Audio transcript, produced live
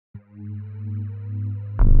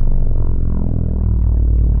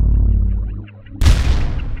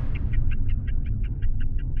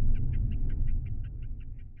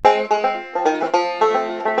Well,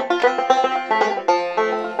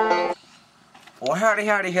 howdy,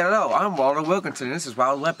 howdy, hello. I'm Waldo Wilkinson, and this is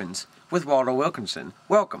Wild Weapons with Waldo Wilkinson.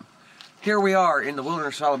 Welcome. Here we are in the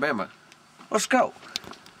wilderness of Alabama. Let's go.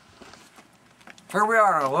 Here we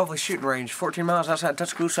are on a lovely shooting range 14 miles outside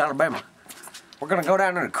Tuscaloosa, Alabama. We're going to go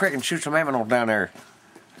down to the creek and shoot some animals down there.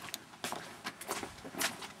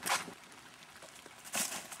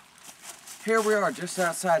 Here we are just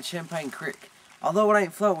outside Champagne Creek. Although it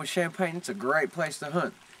ain't flowing with champagne, it's a great place to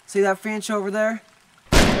hunt. See that finch over there?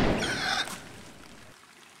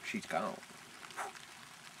 She's gone.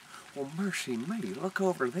 Well, mercy me, look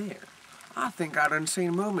over there. I think I done seen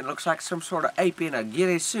a movement. Looks like some sort of ape in a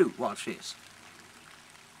ghillie suit. Watch this.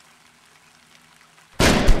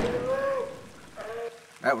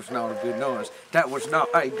 That was not a good noise. That was not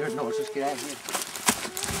a good noise. Let's get out of here.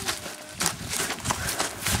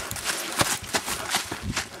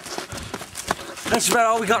 That's about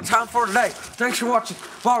all we got time for today. Thanks for watching.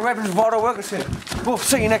 Wild Weapons with Waldo Wilkinson. We'll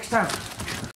see you next time.